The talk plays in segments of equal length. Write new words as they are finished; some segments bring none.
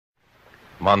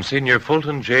Monsignor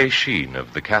Fulton J. Sheen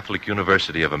of the Catholic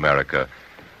University of America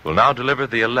will now deliver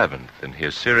the 11th in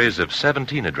his series of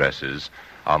 17 addresses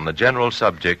on the general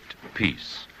subject,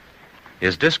 peace.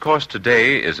 His discourse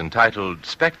today is entitled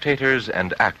Spectators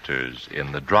and Actors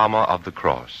in the Drama of the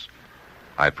Cross.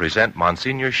 I present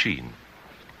Monsignor Sheen.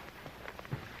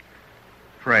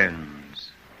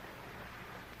 Friends,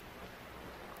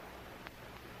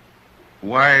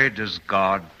 why does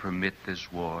God permit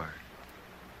this war?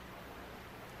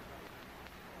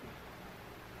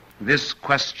 This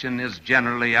question is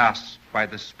generally asked by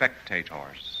the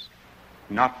spectators,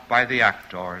 not by the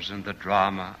actors in the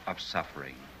drama of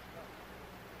suffering.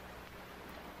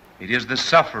 It is the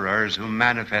sufferers who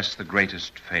manifest the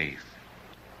greatest faith.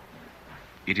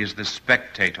 It is the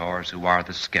spectators who are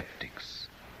the skeptics.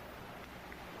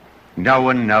 No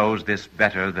one knows this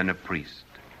better than a priest.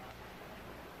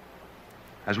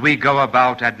 As we go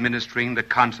about administering the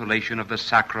consolation of the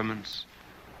sacraments,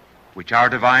 which our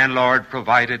divine Lord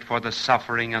provided for the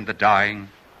suffering and the dying,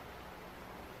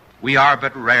 we are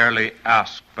but rarely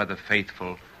asked by the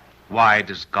faithful, why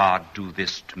does God do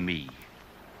this to me?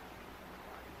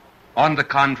 On the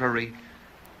contrary,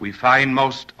 we find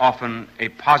most often a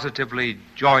positively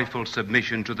joyful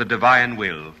submission to the divine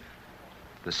will,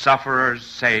 the sufferers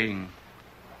saying,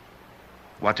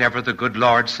 whatever the good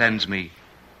Lord sends me,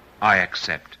 I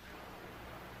accept.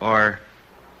 Or,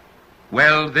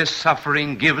 well, this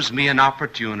suffering gives me an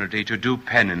opportunity to do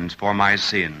penance for my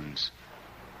sins.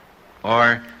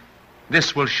 Or,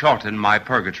 this will shorten my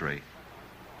purgatory.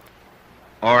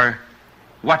 Or,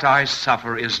 what I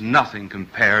suffer is nothing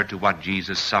compared to what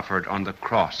Jesus suffered on the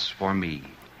cross for me.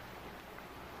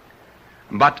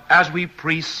 But as we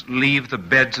priests leave the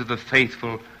beds of the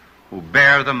faithful who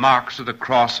bear the marks of the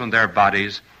cross on their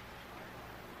bodies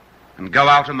and go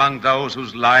out among those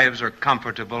whose lives are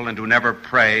comfortable and who never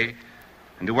pray,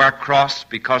 and who are cross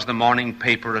because the morning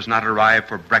paper has not arrived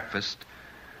for breakfast,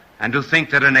 and who think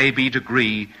that an A.B.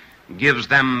 degree gives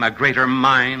them a greater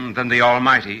mind than the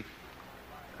Almighty,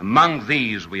 among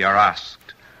these we are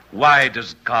asked, why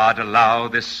does God allow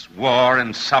this war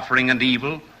and suffering and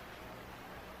evil?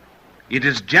 It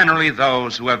is generally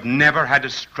those who have never had a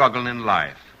struggle in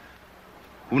life,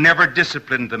 who never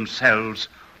disciplined themselves,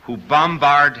 who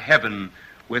bombard heaven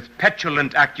with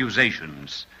petulant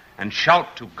accusations and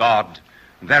shout to God,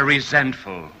 they're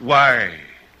resentful. Why?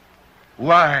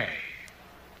 Why?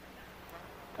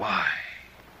 Why?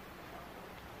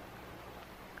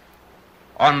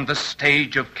 On the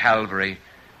stage of Calvary,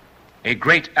 a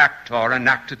great actor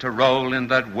enacted a role in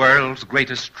the world's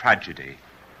greatest tragedy.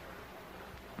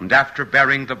 And after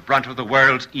bearing the brunt of the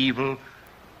world's evil,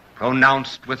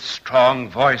 pronounced with strong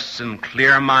voice and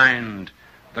clear mind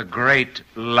the great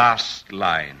last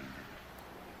line,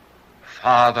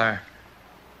 Father,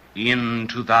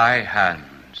 into thy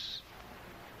hands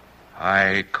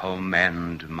I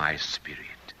commend my spirit.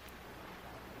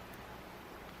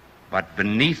 But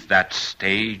beneath that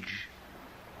stage,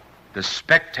 the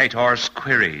spectators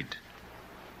queried,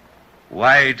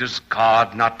 why does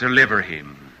God not deliver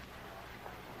him?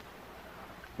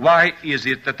 Why is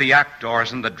it that the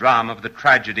actors in the drama of the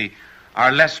tragedy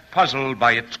are less puzzled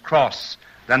by its cross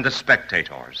than the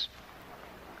spectators?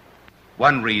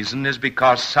 One reason is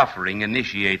because suffering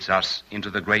initiates us into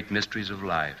the great mysteries of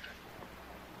life.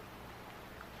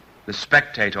 The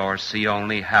spectators see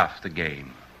only half the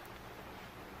game.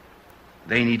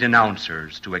 They need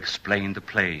announcers to explain the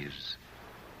plays.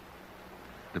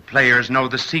 The players know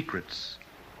the secrets,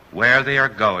 where they are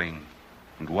going,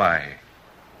 and why.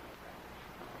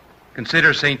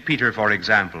 Consider St. Peter, for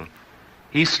example.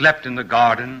 He slept in the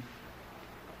garden.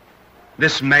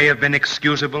 This may have been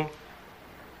excusable,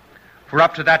 for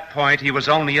up to that point he was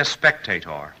only a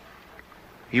spectator.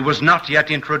 He was not yet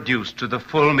introduced to the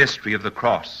full mystery of the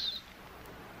cross.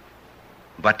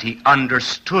 But he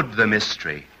understood the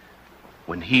mystery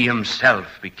when he himself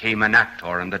became an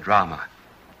actor in the drama.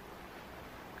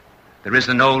 There is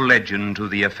an old legend to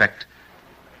the effect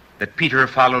that Peter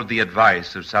followed the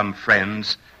advice of some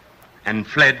friends and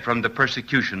fled from the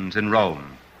persecutions in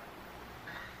Rome.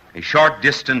 A short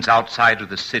distance outside of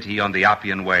the city on the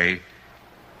Appian Way,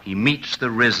 he meets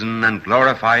the risen and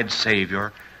glorified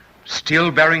Savior, still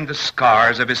bearing the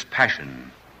scars of his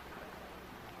passion.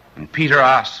 And Peter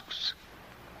asks,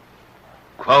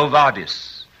 Quo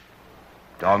vadis,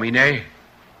 Domine?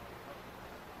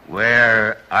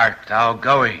 Where art thou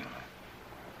going,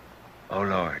 O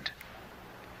Lord?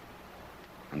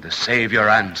 And the Savior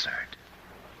answered,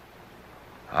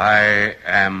 I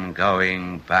am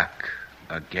going back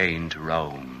again to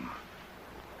Rome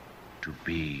to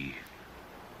be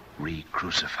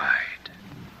re-crucified.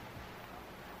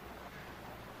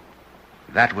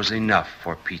 That was enough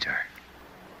for Peter.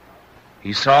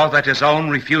 He saw that his own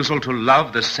refusal to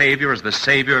love the Savior as the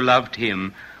Savior loved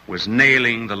him was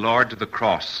nailing the Lord to the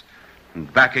cross.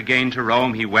 And back again to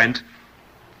Rome he went.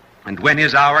 And when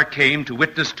his hour came to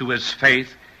witness to his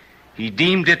faith, he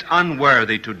deemed it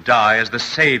unworthy to die as the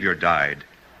Savior died,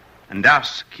 and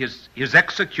asked his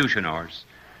executioners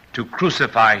to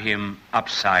crucify him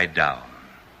upside down.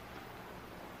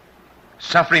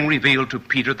 Suffering revealed to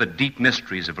Peter the deep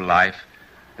mysteries of life,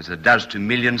 as it does to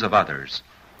millions of others.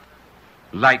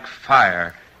 Like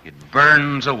fire, it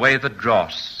burns away the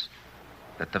dross,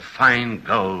 that the fine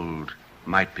gold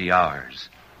might be ours.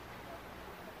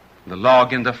 The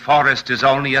log in the forest is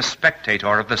only a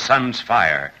spectator of the sun's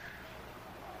fire,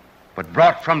 but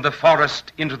brought from the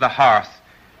forest into the hearth,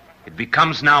 it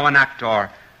becomes now an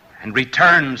actor and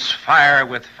returns fire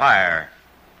with fire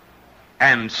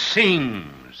and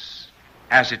sings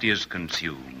as it is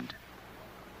consumed.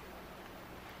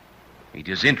 It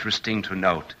is interesting to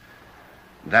note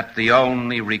that the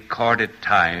only recorded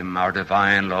time our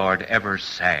divine Lord ever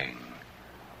sang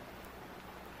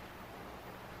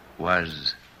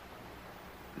was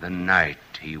the night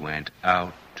he went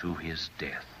out to his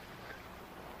death.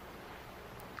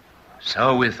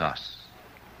 So with us,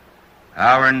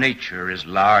 our nature is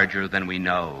larger than we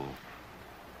know,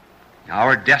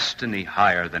 our destiny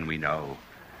higher than we know.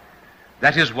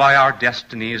 That is why our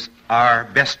destinies are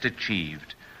best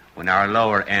achieved when our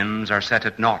lower ends are set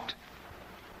at naught.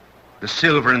 The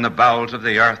silver in the bowels of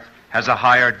the earth has a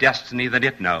higher destiny than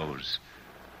it knows,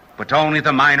 but only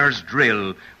the miner's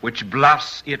drill, which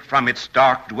blasts it from its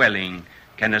dark dwelling,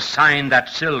 can assign that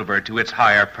silver to its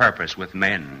higher purpose with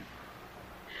men.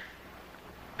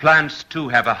 Plants, too,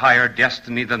 have a higher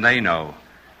destiny than they know.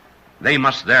 They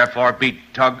must therefore be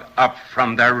dug up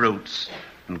from their roots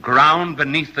and ground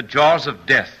beneath the jaws of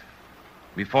death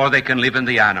before they can live in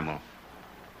the animal.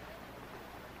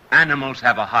 Animals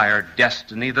have a higher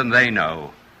destiny than they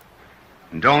know,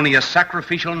 and only a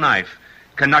sacrificial knife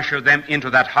can usher them into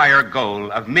that higher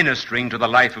goal of ministering to the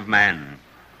life of man.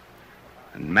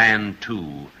 And man,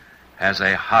 too, has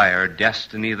a higher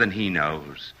destiny than he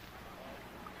knows.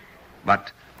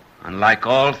 But, unlike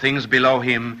all things below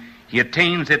him, he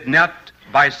attains it not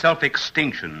by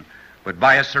self-extinction, but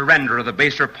by a surrender of the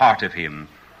baser part of him,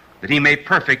 that he may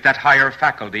perfect that higher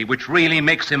faculty which really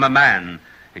makes him a man,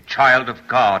 a child of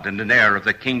God and an heir of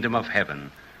the kingdom of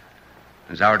heaven.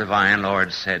 As our divine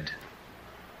Lord said,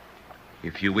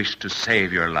 if you wish to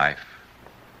save your life,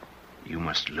 you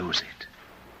must lose it.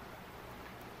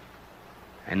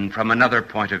 And from another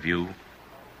point of view,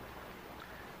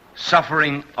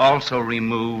 suffering also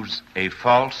removes a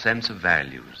false sense of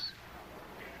values.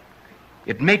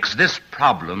 It makes this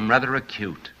problem rather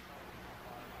acute.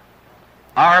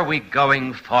 Are we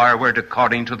going forward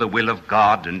according to the will of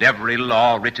God and every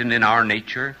law written in our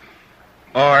nature?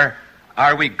 Or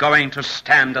are we going to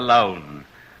stand alone,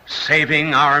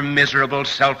 saving our miserable,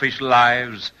 selfish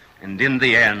lives, and in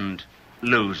the end,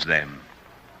 lose them?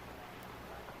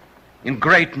 In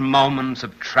great moments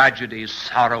of tragedy,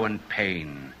 sorrow, and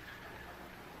pain,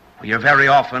 we are very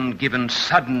often given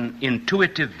sudden,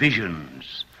 intuitive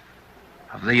visions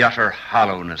of the utter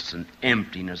hollowness and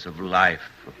emptiness of life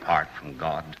apart from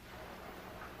God.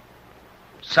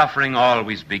 Suffering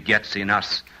always begets in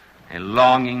us a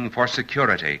longing for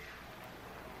security.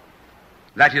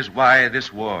 That is why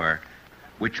this war,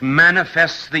 which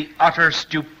manifests the utter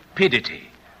stupidity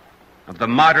of the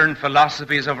modern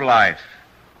philosophies of life,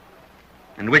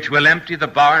 and which will empty the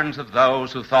barns of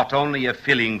those who thought only of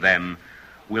filling them,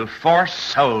 will force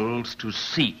souls to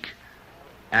seek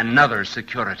another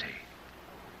security,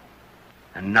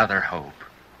 another hope.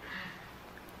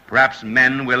 Perhaps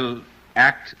men will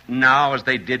act now as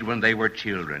they did when they were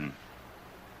children.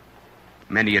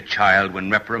 Many a child, when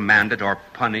reprimanded or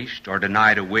punished or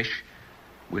denied a wish,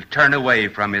 will turn away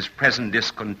from his present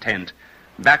discontent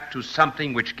back to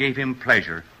something which gave him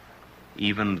pleasure,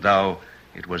 even though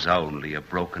it was only a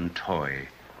broken toy.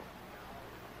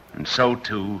 And so,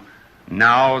 too,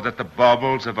 now that the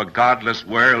baubles of a godless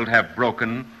world have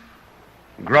broken,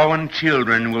 grown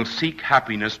children will seek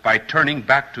happiness by turning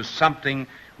back to something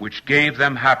which gave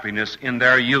them happiness in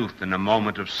their youth in a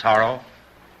moment of sorrow,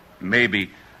 maybe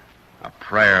a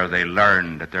prayer they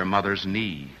learned at their mother's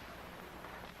knee.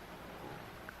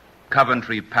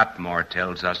 Coventry Patmore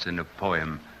tells us in a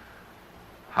poem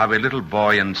how a little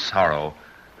boy in sorrow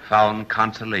found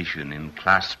consolation in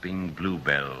clasping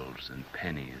bluebells and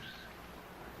pennies.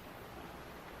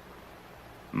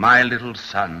 My little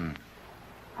son,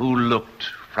 who looked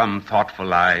from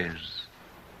thoughtful eyes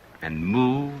and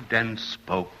moved and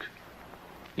spoke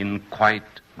in quite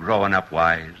grown-up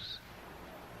wise,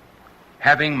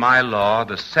 having my law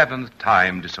the 7th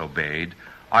time disobeyed,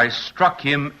 I struck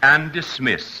him and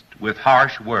dismissed with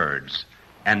harsh words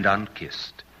and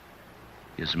unkissed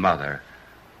his mother,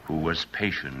 who was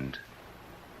patient,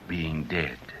 being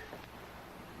dead.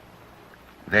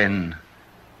 Then,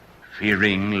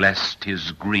 fearing lest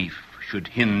his grief should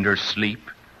hinder sleep,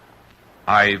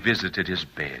 I visited his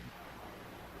bed,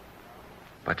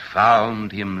 but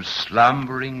found him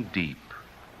slumbering deep,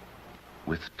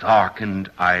 with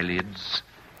darkened eyelids,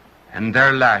 and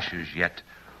their lashes yet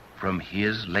from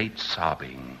his late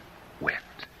sobbing wet.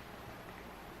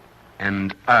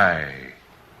 And I,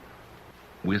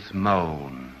 with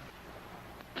moan,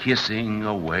 kissing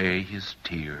away his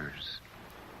tears,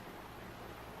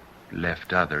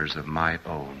 left others of my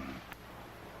own.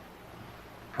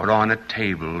 For on a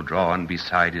table drawn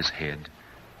beside his head,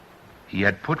 he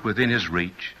had put within his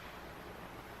reach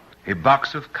a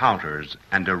box of counters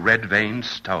and a red-veined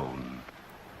stone,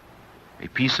 a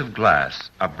piece of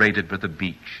glass abraded with a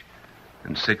beach,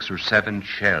 and 6 or 7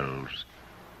 shells,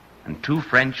 and 2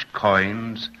 French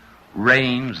coins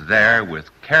ranged there with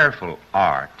careful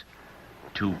art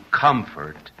to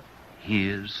comfort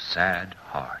his sad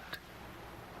heart.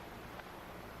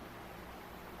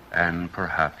 And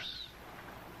perhaps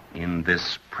in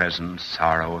this present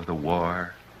sorrow of the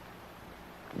war,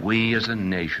 we as a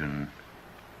nation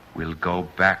will go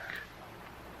back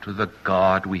to the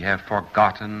God we have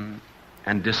forgotten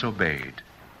and disobeyed,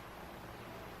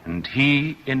 and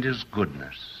he in his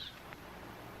goodness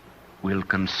will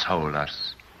console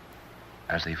us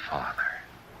as a father.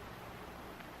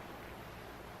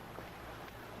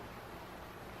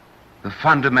 The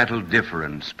fundamental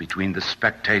difference between the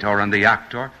spectator and the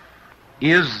actor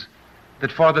is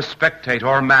that for the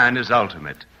spectator, man is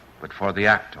ultimate, but for the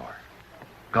actor,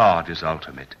 God is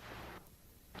ultimate.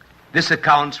 This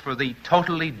accounts for the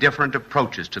totally different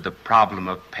approaches to the problem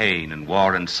of pain and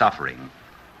war and suffering.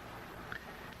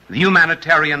 The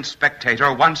humanitarian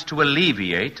spectator wants to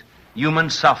alleviate human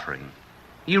suffering.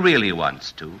 He really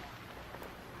wants to.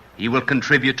 He will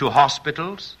contribute to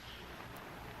hospitals.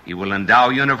 He will endow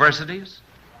universities.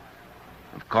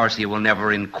 Of course, he will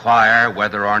never inquire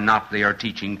whether or not they are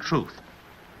teaching truth.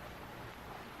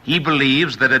 He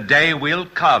believes that a day will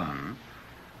come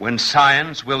when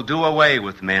science will do away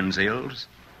with men's ills,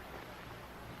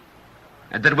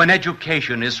 and that when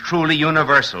education is truly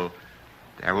universal,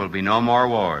 there will be no more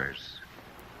wars.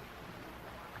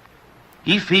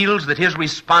 He feels that his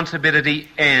responsibility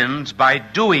ends by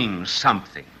doing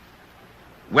something,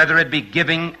 whether it be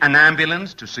giving an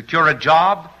ambulance to secure a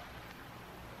job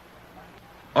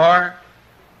or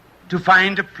to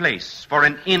find a place for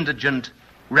an indigent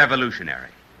revolutionary.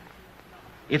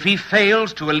 If he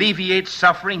fails to alleviate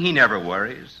suffering, he never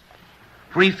worries,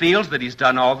 for he feels that he's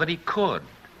done all that he could.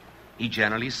 He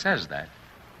generally says that.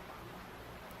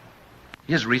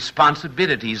 His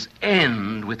responsibilities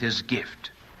end with his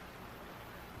gift.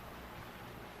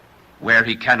 Where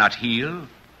he cannot heal,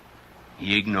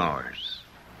 he ignores.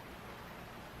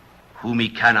 Whom he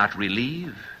cannot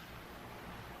relieve,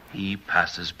 he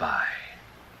passes by.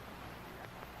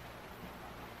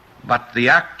 But the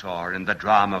actor in the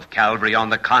drama of Calvary, on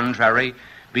the contrary,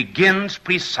 begins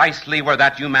precisely where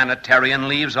that humanitarian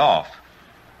leaves off.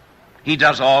 He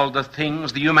does all the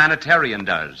things the humanitarian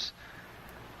does,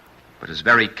 but is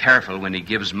very careful when he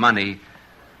gives money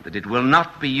that it will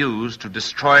not be used to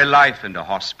destroy life in the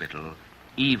hospital,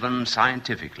 even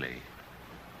scientifically,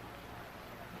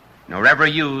 nor ever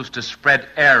used to spread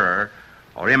error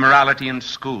or immorality in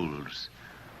schools,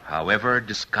 however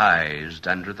disguised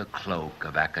under the cloak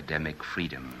of academic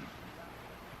freedom.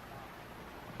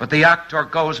 But the actor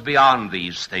goes beyond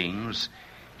these things.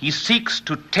 He seeks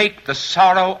to take the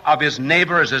sorrow of his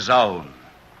neighbor as his own,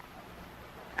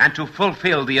 and to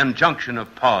fulfill the injunction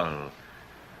of Paul,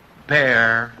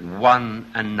 bear one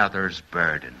another's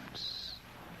burdens.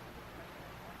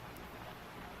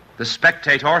 The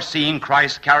spectator, seeing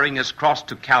Christ carrying his cross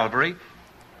to Calvary,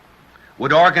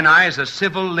 would organize a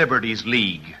civil liberties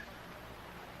league,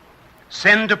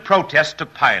 send a protest to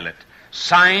Pilate,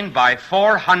 signed by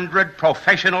 400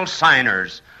 professional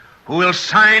signers who will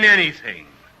sign anything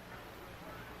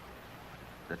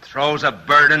that throws a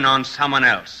burden on someone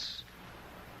else,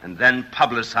 and then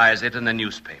publicize it in the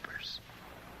newspapers.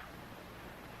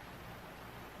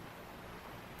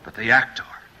 But the actor,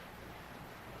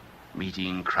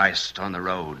 meeting Christ on the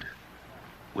road,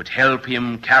 would help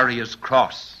him carry his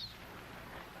cross,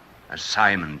 as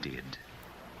Simon did.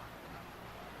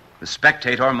 The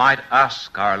spectator might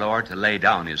ask our Lord to lay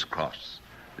down his cross.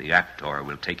 The actor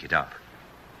will take it up.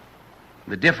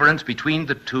 The difference between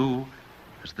the two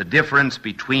is the difference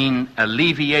between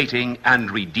alleviating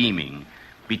and redeeming,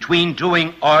 between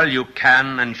doing all you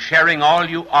can and sharing all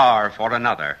you are for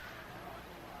another.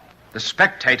 The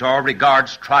spectator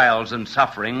regards trials and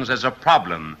sufferings as a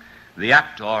problem. The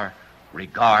actor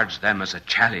regards them as a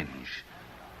challenge.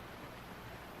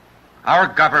 Our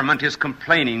government is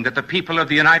complaining that the people of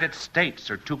the United States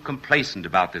are too complacent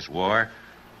about this war.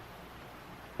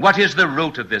 What is the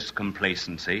root of this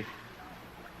complacency?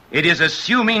 It is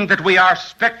assuming that we are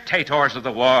spectators of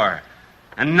the war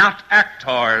and not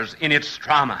actors in its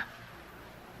drama.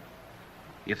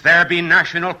 If there be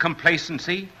national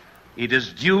complacency, it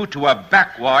is due to a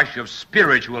backwash of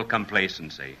spiritual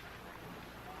complacency.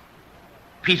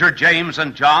 Peter, James,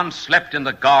 and John slept in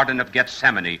the Garden of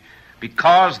Gethsemane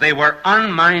because they were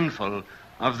unmindful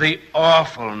of the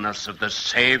awfulness of the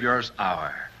Savior's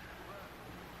hour.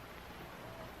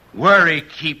 Worry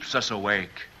keeps us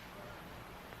awake.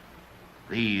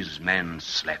 These men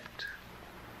slept.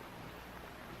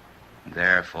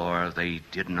 Therefore, they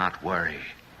did not worry.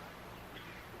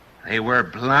 They were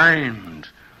blind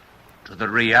to the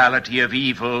reality of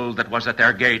evil that was at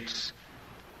their gates.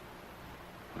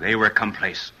 They were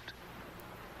complacent.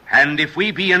 And if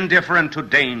we be indifferent to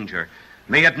danger,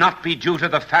 may it not be due to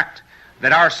the fact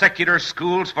that our secular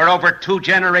schools for over 2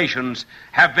 generations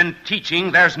have been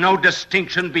teaching there's no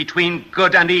distinction between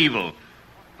good and evil.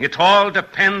 It all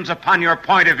depends upon your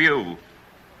point of view.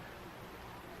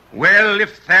 Well,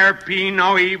 if there be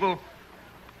no evil,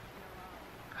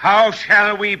 how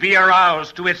shall we be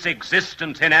aroused to its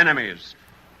existence in enemies?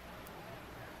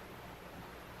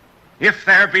 If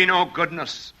there be no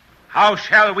goodness, how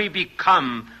shall we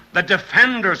become the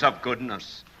defenders of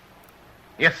goodness?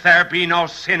 If there be no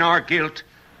sin or guilt,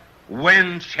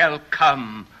 when shall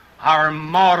come our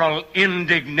moral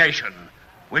indignation,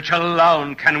 which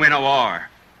alone can win a war?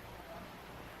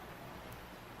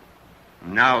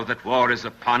 Now that war is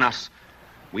upon us,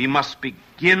 we must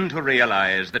begin to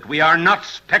realize that we are not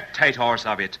spectators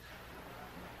of it,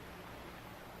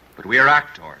 but we are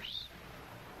actors.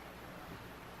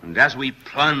 And as we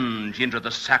plunge into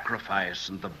the sacrifice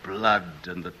and the blood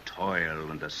and the toil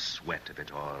and the sweat of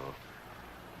it all,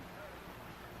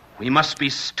 we must be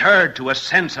stirred to a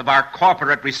sense of our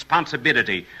corporate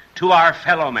responsibility to our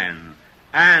fellow men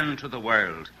and to the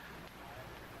world.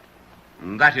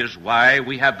 And that is why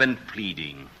we have been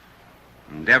pleading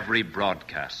in every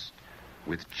broadcast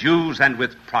with Jews and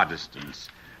with Protestants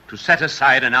to set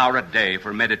aside an hour a day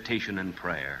for meditation and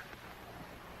prayer.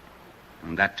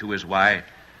 And that too is why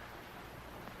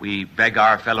we beg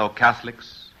our fellow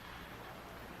Catholics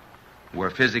who are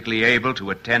physically able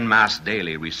to attend Mass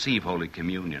daily, receive Holy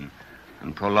Communion,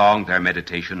 and prolong their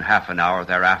meditation half an hour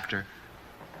thereafter,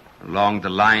 along the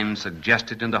lines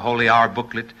suggested in the Holy Hour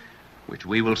booklet, which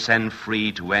we will send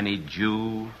free to any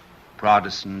Jew,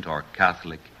 Protestant, or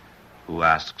Catholic who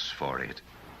asks for it.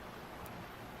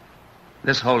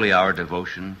 This Holy Hour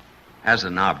devotion has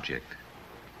an object.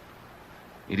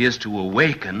 It is to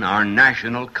awaken our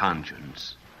national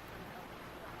conscience,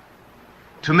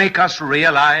 to make us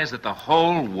realize that the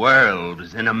whole world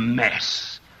is in a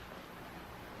mess.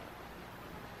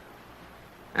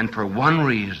 And for one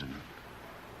reason,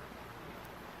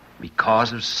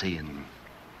 because of sin.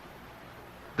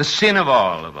 The sin of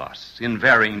all of us in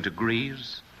varying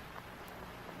degrees.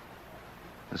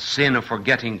 The sin of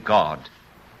forgetting God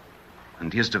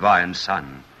and His divine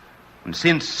Son. And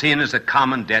since sin is a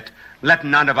common debt, let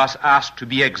none of us ask to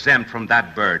be exempt from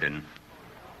that burden.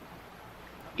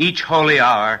 Each holy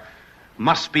hour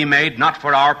must be made not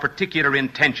for our particular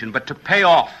intention, but to pay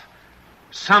off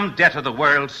some debt of the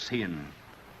world's sin.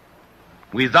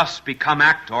 We thus become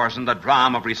actors in the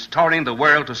drama of restoring the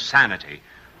world to sanity,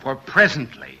 for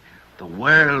presently the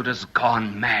world has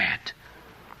gone mad.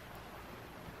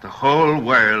 The whole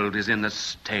world is in a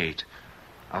state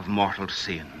of mortal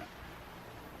sin.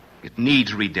 It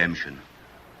needs redemption.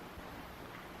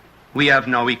 We have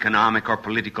no economic or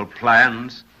political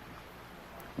plans.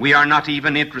 We are not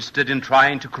even interested in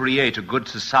trying to create a good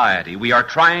society. We are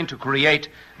trying to create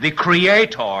the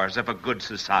creators of a good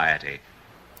society.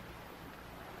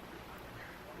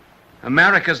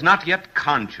 America is not yet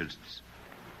conscious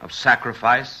of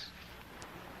sacrifice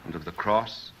and of the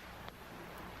cross.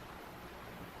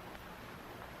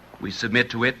 We submit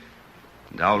to it,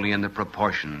 and only in the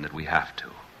proportion that we have to.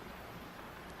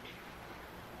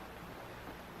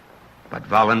 But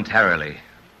voluntarily,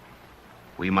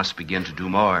 we must begin to do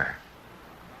more.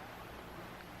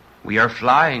 We are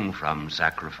flying from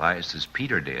sacrifice as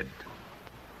Peter did.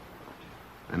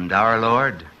 And our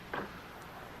Lord,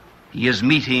 He is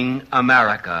meeting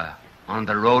America on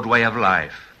the roadway of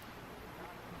life.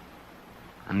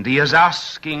 And He is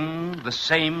asking the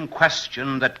same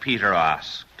question that Peter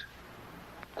asked.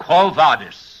 Quo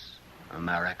vadis,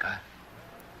 America?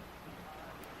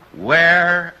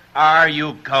 Where are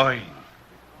you going,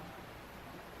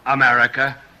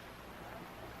 America?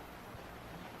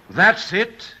 That's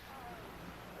it.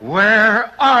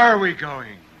 Where are we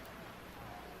going?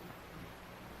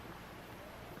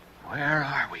 Where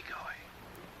are we going?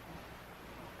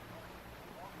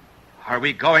 Are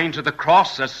we going to the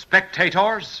cross as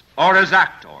spectators or as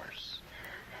actors?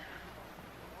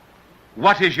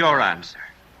 What is your answer?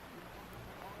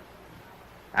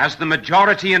 As the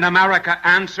majority in America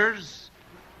answers,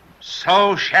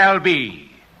 so shall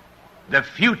be the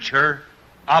future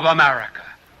of America.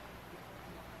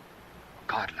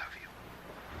 God love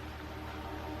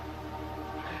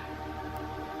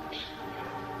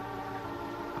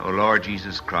you. O Lord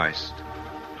Jesus Christ,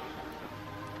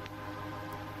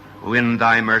 who in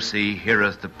thy mercy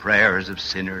heareth the prayers of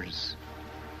sinners,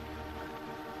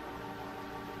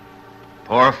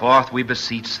 pour forth, we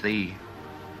beseech thee,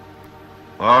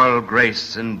 all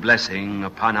grace and blessing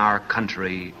upon our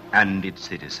country and its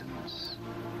citizens.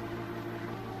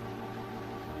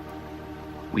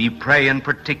 We pray in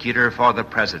particular for the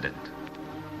President,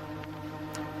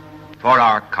 for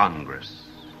our Congress,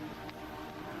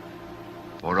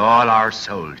 for all our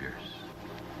soldiers,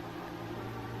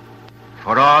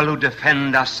 for all who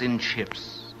defend us in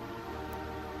ships,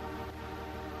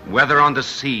 whether on the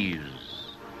seas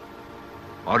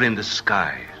or in the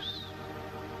skies,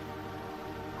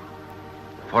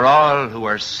 for all who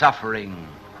are suffering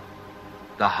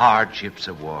the hardships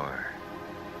of war.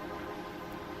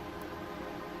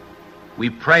 We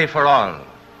pray for all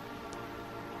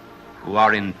who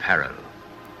are in peril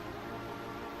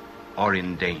or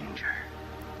in danger.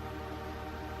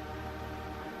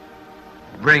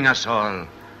 Bring us all,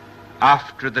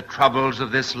 after the troubles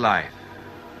of this life,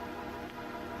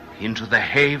 into the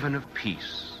haven of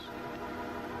peace,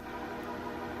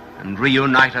 and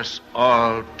reunite us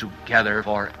all together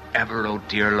forever, O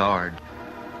dear Lord,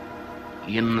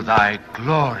 in thy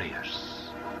glorious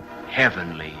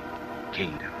heavenly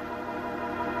kingdom.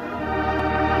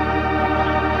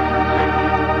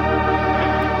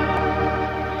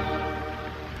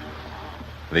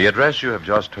 The address you have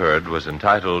just heard was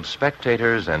entitled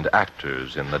Spectators and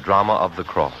Actors in the Drama of the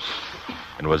Cross,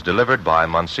 and was delivered by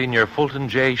Monsignor Fulton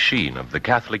J. Sheen of the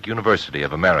Catholic University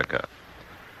of America.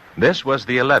 This was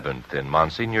the 11th in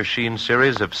Monsignor Sheen's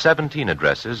series of 17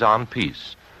 addresses on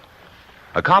peace.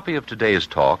 A copy of today's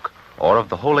talk, or of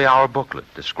the Holy Hour booklet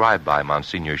described by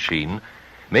Monsignor Sheen,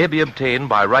 may be obtained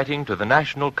by writing to the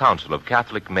National Council of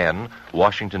Catholic Men,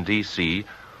 Washington, D.C.,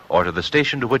 or to the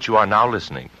station to which you are now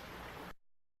listening.